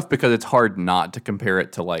it's tough because it's hard not to compare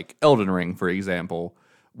it to like Elden Ring, for example,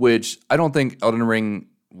 which I don't think Elden Ring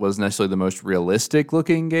was necessarily the most realistic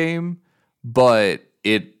looking game, but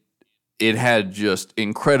it had just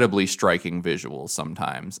incredibly striking visuals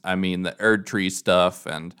sometimes. I mean, the Erd Tree stuff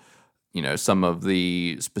and, some of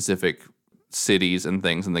the specific cities and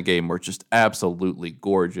things in the game were just absolutely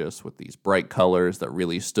gorgeous with these bright colors that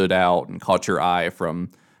really stood out and caught your eye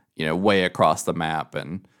from, way across the map.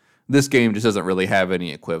 And this game just doesn't really have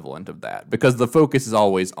any equivalent of that because the focus is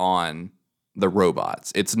always on the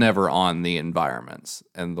robots. It's never on the environments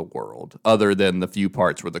and the world, other than the few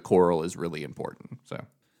parts where the coral is really important. So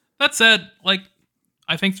that said,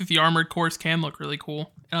 I think that the armored cores can look really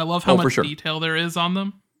cool, and I love how much detail there is on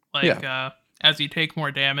them. As you take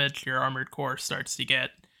more damage, your armored core starts to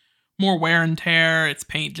get more wear and tear. Its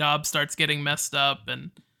paint job starts getting messed up,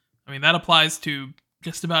 and I mean that applies to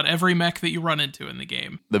just about every mech that you run into in the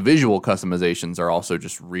game. The visual customizations are also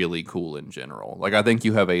just really cool in general. Like, I think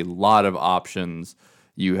you have a lot of options.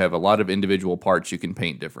 You have a lot of individual parts you can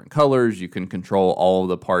paint different colors. You can control all of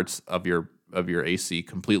the parts of your AC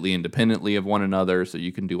completely independently of one another, so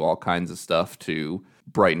you can do all kinds of stuff to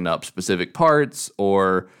brighten up specific parts.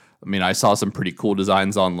 Or, I mean, I saw some pretty cool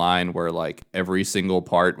designs online where like every single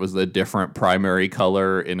part was a different primary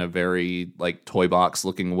color in a very like toy box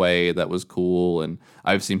looking way that was cool. And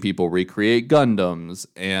I've seen people recreate Gundams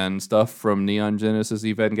and stuff from Neon Genesis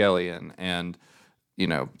Evangelion and,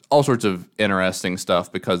 all sorts of interesting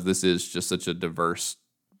stuff because this is just such a diverse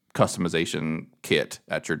customization kit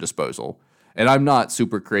at your disposal. And I'm not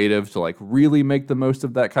super creative to like really make the most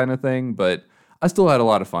of that kind of thing, but I still had a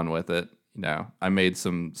lot of fun with it. I made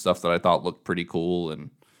some stuff that I thought looked pretty cool, and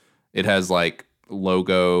it has like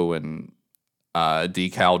logo and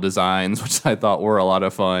decal designs, which I thought were a lot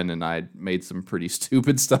of fun, and I made some pretty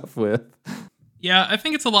stupid stuff with. Yeah, I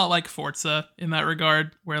think it's a lot like Forza in that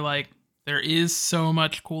regard, where like there is so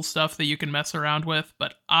much cool stuff that you can mess around with,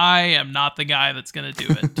 but I am not the guy that's going to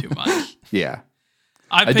do it too much. Yeah.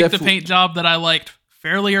 I picked a paint job that I liked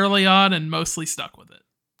fairly early on and mostly stuck with it.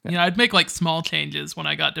 Yeah. I'd make like small changes when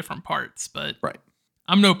I got different parts, but right.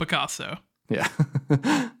 I'm no Picasso. Yeah.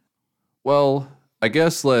 Well, I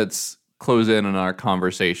guess let's close in on our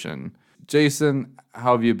conversation. Jason,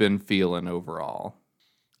 how have you been feeling overall?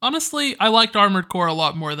 Honestly, I liked Armored Core a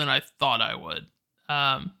lot more than I thought I would.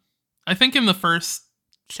 I think in the first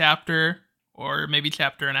chapter, or maybe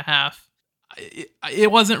chapter and a half,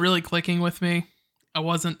 it wasn't really clicking with me. I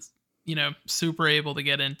wasn't, super able to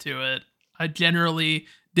get into it. I generally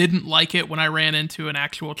didn't like it when I ran into an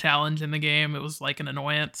actual challenge in the game. It was like an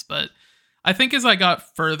annoyance, but I think as I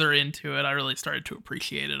got further into it, I really started to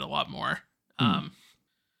appreciate it a lot more.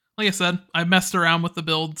 Like I said, I messed around with the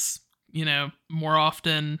builds, more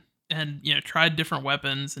often and, tried different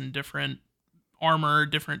weapons and different armor,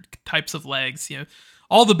 different types of legs,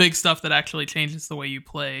 all the big stuff that actually changes the way you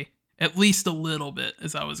play, at least a little bit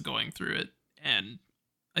as I was going through it. And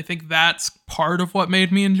I think that's part of what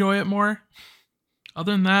made me enjoy it more.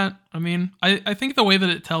 Other than that, I mean, I think the way that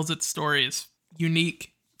it tells its story is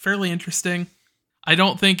unique, fairly interesting. I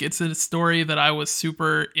don't think it's a story that I was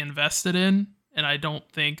super invested in, and I don't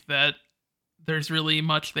think that there's really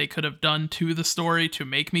much they could have done to the story to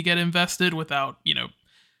make me get invested without,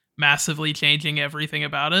 massively changing everything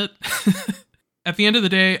about it. At the end of the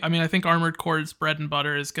day, I mean, I think Armored Core's bread and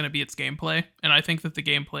butter is going to be its gameplay, and I think that the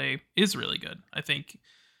gameplay is really good. I think,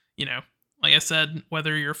 Like I said,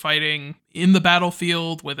 whether you're fighting in the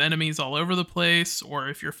battlefield with enemies all over the place, or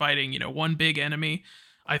if you're fighting, one big enemy,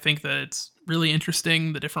 I think that it's really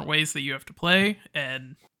interesting the different ways that you have to play,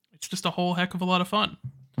 and it's just a whole heck of a lot of fun.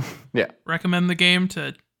 Yeah. Recommend the game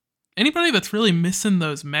to anybody that's really missing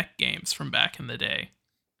those mech games from back in the day.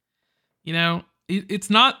 It's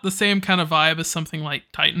not the same kind of vibe as something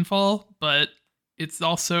like Titanfall, but it's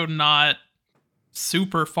also not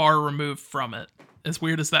super far removed from it, as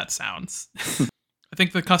weird as that sounds. I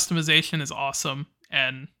think the customization is awesome,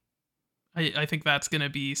 and I think that's going to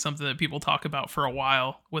be something that people talk about for a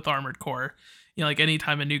while with Armored Core. Like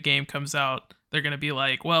anytime a new game comes out, they're going to be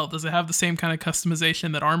like, well, does it have the same kind of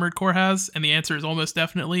customization that Armored Core has? And the answer is almost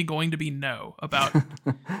definitely going to be no about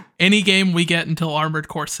any game we get until Armored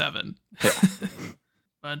Core 7. Yeah.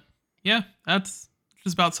 But yeah, that's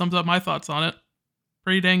just about sums up my thoughts on it.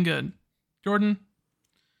 Pretty dang good. Jordan,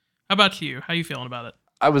 how about you? How you feeling about it?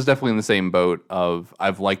 I was definitely in the same boat of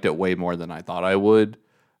I've liked it way more than I thought I would.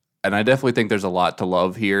 And I definitely think there's a lot to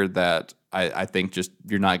love here that I think just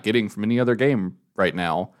you're not getting from any other game right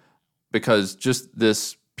now. Because just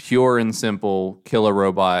this pure and simple, kill a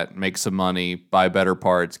robot, make some money, buy better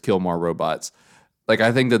parts, kill more robots. Like,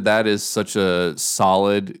 I think that is such a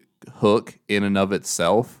solid hook in and of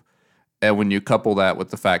itself. And when you couple that with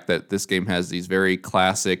the fact that this game has these very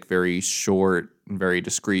classic, very short, and very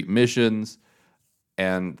discrete missions,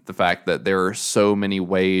 and the fact that there are so many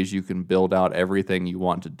ways you can build out everything you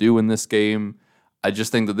want to do in this game, I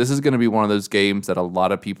just think that this is going to be one of those games that a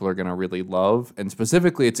lot of people are going to really love. And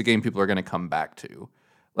specifically, it's a game people are going to come back to.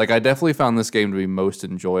 Like, I definitely found this game to be most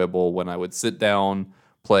enjoyable when I would sit down,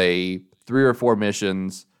 play 3 or 4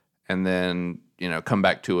 missions, and then, come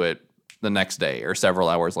back to it the next day or several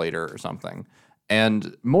hours later or something.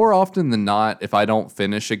 And more often than not, if I don't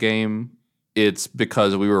finish a game, it's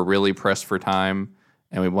because we were really pressed for time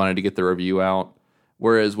and we wanted to get the review out.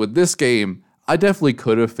 Whereas with this game, I definitely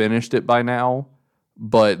could have finished it by now.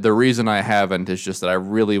 But the reason I haven't is just that I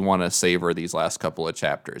really want to savor these last couple of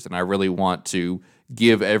chapters. And I really want to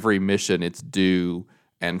give every mission its due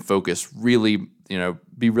and focus really,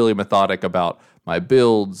 be really methodic about my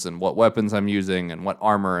builds and what weapons I'm using and what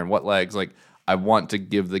armor and what legs. Like, I want to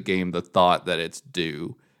give the game the thought that it's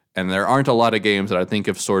due. And there aren't a lot of games that I think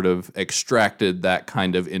have sort of extracted that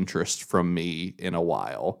kind of interest from me in a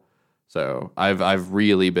while. So I've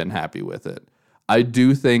really been happy with it. I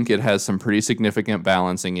do think it has some pretty significant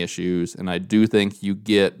balancing issues, and I do think you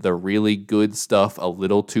get the really good stuff a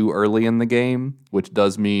little too early in the game, which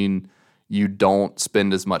does mean you don't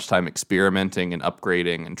spend as much time experimenting and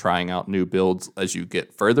upgrading and trying out new builds as you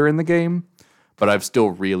get further in the game. But I've still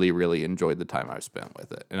really, really enjoyed the time I've spent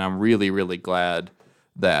with it. And I'm really, really glad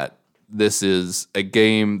that this is a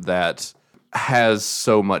game that has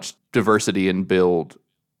so much diversity in build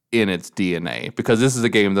in its DNA, because this is a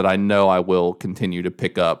game that I know I will continue to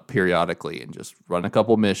pick up periodically and just run a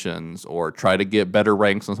couple missions or try to get better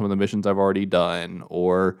ranks on some of the missions I've already done,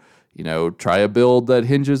 or, try a build that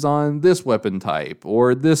hinges on this weapon type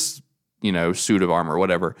or this, suit of armor,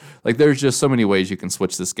 whatever. Like, there's just so many ways you can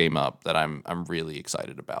switch this game up that I'm really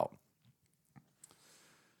excited about.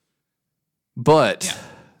 But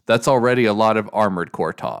that's already a lot of Armored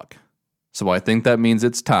Core talk. So I think that means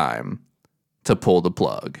it's time to pull the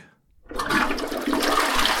plug.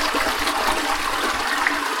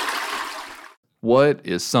 What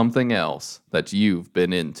is something else that you've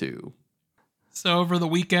been into? So over the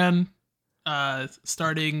weekend,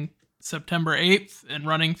 starting September 8th and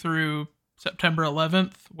running through September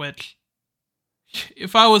 11th, which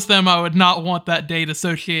if I was them, I would not want that date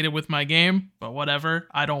associated with my game, but whatever.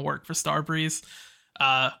 I don't work for Starbreeze.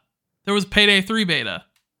 There was Payday 3 beta,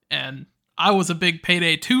 and I was a big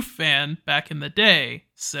Payday 2 fan back in the day,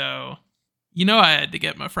 so I had to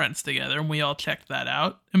get my friends together, and we all checked that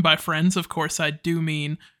out. And by friends, of course, I do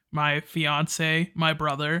mean my fiance, my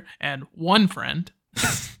brother, and one friend.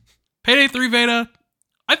 Payday 3 beta,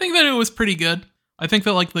 I think that it was pretty good. I think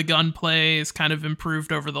that, the gunplay is kind of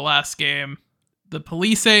improved over the last game. The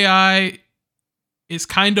police AI is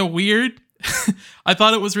kind of weird. I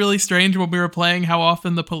thought it was really strange when we were playing how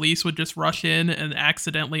often the police would just rush in and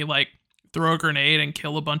accidentally, throw a grenade and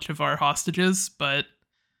kill a bunch of our hostages, but,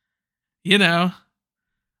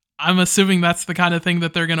 I'm assuming that's the kind of thing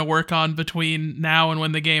that they're going to work on between now and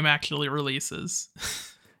when the game actually releases.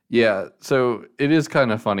 Yeah, so it is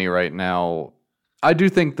kind of funny right now. I do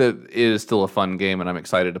think that it is still a fun game, and I'm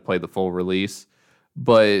excited to play the full release,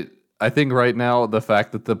 but I think right now the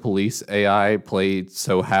fact that the police AI played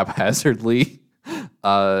so haphazardly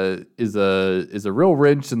is a real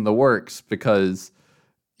wrench in the works, because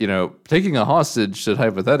taking a hostage should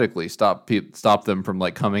hypothetically stop them from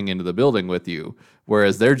like coming into the building with you,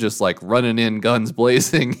 whereas they're just like running in guns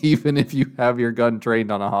blazing, even if you have your gun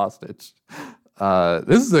trained on a hostage.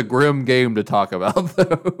 This is a grim game to talk about,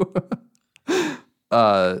 though.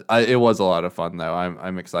 It was a lot of fun, though.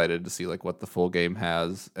 I'm excited to see like what the full game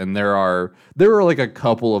has, and there are like a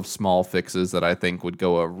couple of small fixes that I think would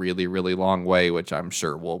go a really, really long way, which I'm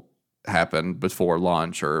sure will happen before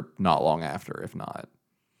launch or not long after, if not.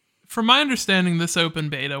 From my understanding, this open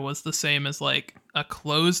beta was the same as like a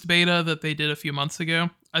closed beta that they did a few months ago.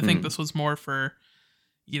 I think this was more for,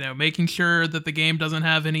 making sure that the game doesn't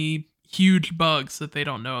have any huge bugs that they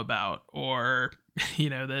don't know about, or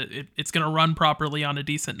that it's going to run properly on a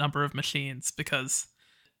decent number of machines, because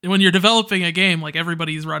when you're developing a game, like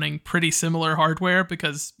everybody's running pretty similar hardware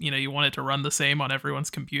because, you want it to run the same on everyone's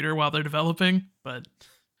computer while they're developing. But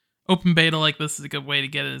open beta like this is a good way to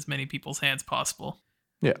get it in as many people's hands possible.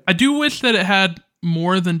 Yeah. I do wish that it had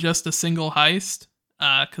more than just a single heist,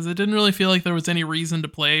 because it didn't really feel like there was any reason to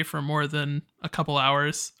play for more than a couple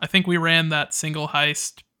hours. I think we ran that single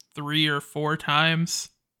heist 3 or 4 times.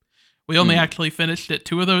 We only actually finished it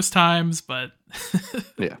 2 of those times, but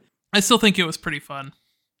yeah, I still think it was pretty fun.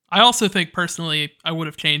 I also think, personally, I would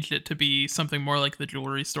have changed it to be something more like the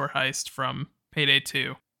jewelry store heist from Payday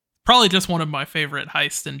 2. Probably just one of my favorite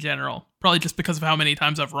heists in general. Probably just because of how many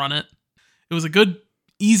times I've run it. It was a good,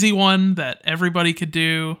 easy one that everybody could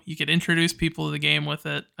do. You could introduce people to the game with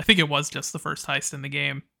it. I think it was just the first heist in the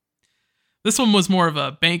game. This one was more of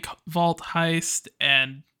a bank vault heist,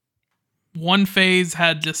 and one phase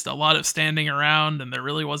had just a lot of standing around, and there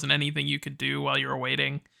really wasn't anything you could do while you were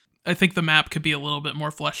waiting. I think the map could be a little bit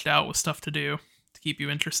more fleshed out with stuff to do to keep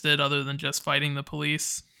you interested other than just fighting the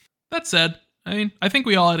police. That said, I think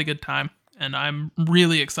we all had a good time, and I'm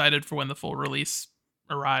really excited for when the full release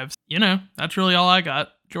arrives. That's really all I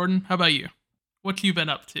got. Jordan, how about you? What you been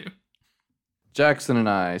up to? Jackson and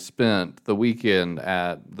I spent the weekend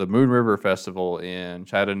at the Moon River Festival in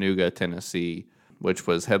Chattanooga, Tennessee, which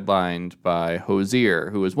was headlined by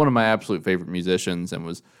Hozier, who was one of my absolute favorite musicians and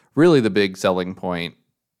was really the big selling point.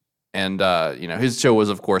 And, his show was,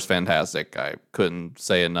 of course, fantastic. I couldn't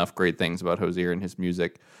say enough great things about Hozier and his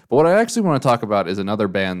music. But what I actually want to talk about is another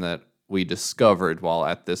band that we discovered while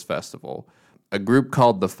at this festival, a group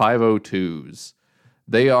called the 502s.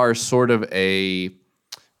 They are sort of a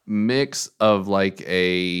mix of like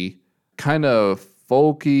a kind of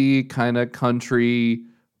folky, kind of country,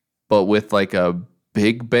 but with like a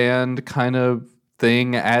big band kind of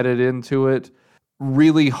thing added into it.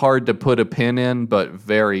 Really hard to put a pin in, but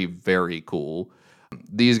very, very cool.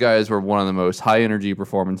 These guys were one of the most high energy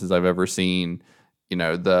performances I've ever seen.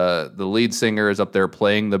 The lead singer is up there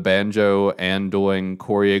playing the banjo and doing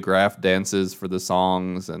choreographed dances for the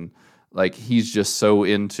songs, and like he's just so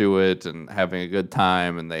into it and having a good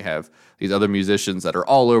time. And they have these other musicians that are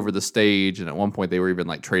all over the stage, and at one point they were even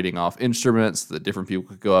like trading off instruments so that different people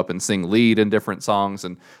could go up and sing lead in different songs.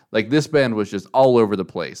 And like this band was just all over the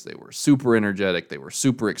place. They were super energetic, they were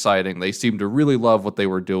super exciting, they seemed to really love what they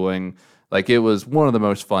were doing. Like it was one of the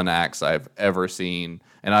most fun acts I've ever seen,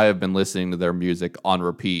 and I have been listening to their music on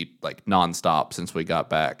repeat like nonstop since we got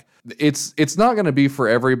back. It's not going to be for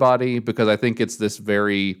everybody, because I think it's this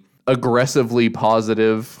very aggressively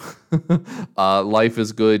positive life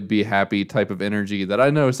is good, be happy type of energy that I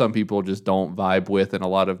know some people just don't vibe with in a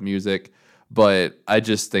lot of music, but I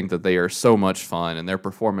just think that they are so much fun, and their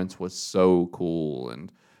performance was so cool. And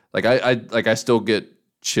like I still get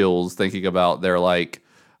chills thinking about their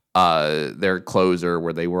closer,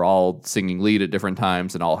 where they were all singing lead at different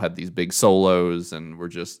times and all had these big solos, and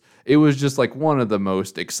it was just like one of the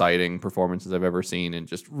most exciting performances I've ever seen, and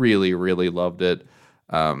just really, really loved it.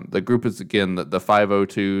 The group is, again, the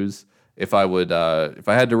 502s. If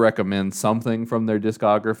I had to recommend something from their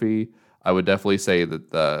discography, I would definitely say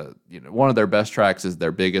that one of their best tracks is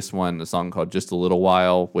their biggest one, a song called Just a Little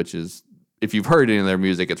While, which is, if you've heard any of their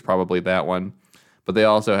music, it's probably that one. But they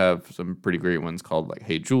also have some pretty great ones called like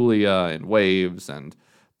Hey Julia and Waves, and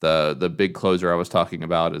the big closer I was talking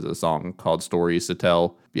about is a song called Stories to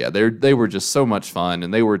Tell. Yeah, they were just so much fun,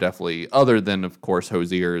 and they were definitely, other than of course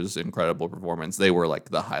Hozier's incredible performance, they were like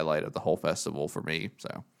the highlight of the whole festival for me.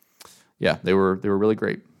 So yeah, they were really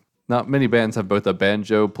great. Not many bands have both a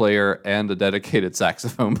banjo player and a dedicated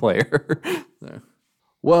saxophone player. So.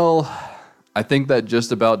 Well, I think that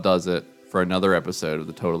just about does it for another episode of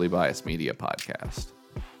the Totally Biased Media Podcast.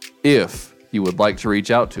 If you would like to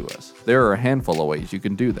reach out to us, there are a handful of ways you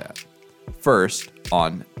can do that. First,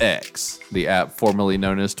 on X, the app formerly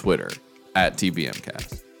known as Twitter,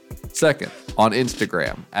 @TBMcast. Second, on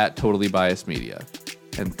Instagram, @Totally Biased Media.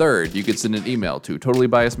 And third, you can send an email to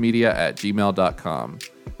totallybiasedmedia@gmail.com.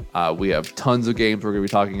 We have tons of games we're going to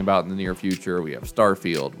be talking about in the near future. We have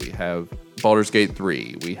Starfield, we have Baldur's Gate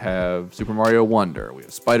 3, we have Super Mario Wonder, we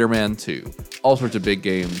have Spider-Man 2, all sorts of big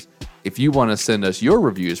games. If you want to send us your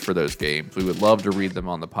reviews for those games, we would love to read them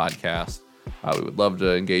on the podcast. We would love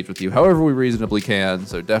to engage with you however we reasonably can,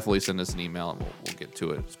 so definitely send us an email and we'll get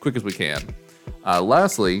to it as quick as we can.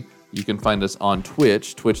 Lastly, you can find us on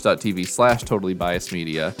Twitch,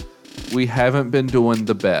 twitch.tv/totallybiasedmedia. We haven't been doing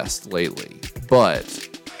the best lately, but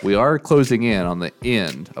we are closing in on the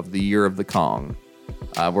end of the Year of the Kong.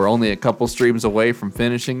 We're only a couple streams away from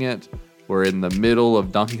finishing it. We're in the middle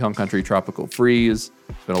of Donkey Kong Country Tropical Freeze.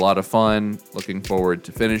 It's been a lot of fun. Looking forward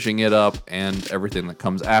to finishing it up and everything that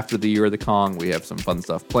comes after the Year of the Kong. We have some fun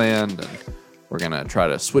stuff planned, and we're going to try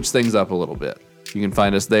to switch things up a little bit. You can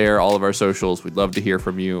find us there, all of our socials. We'd love to hear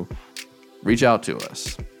from you. Reach out to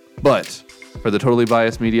us. But for the Totally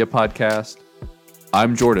Biased Media podcast,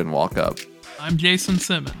 I'm Jordan Walkup. I'm Jason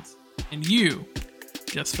Simmons, and you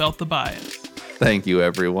just felt the bias. Thank you,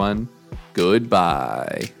 everyone.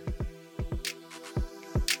 Goodbye.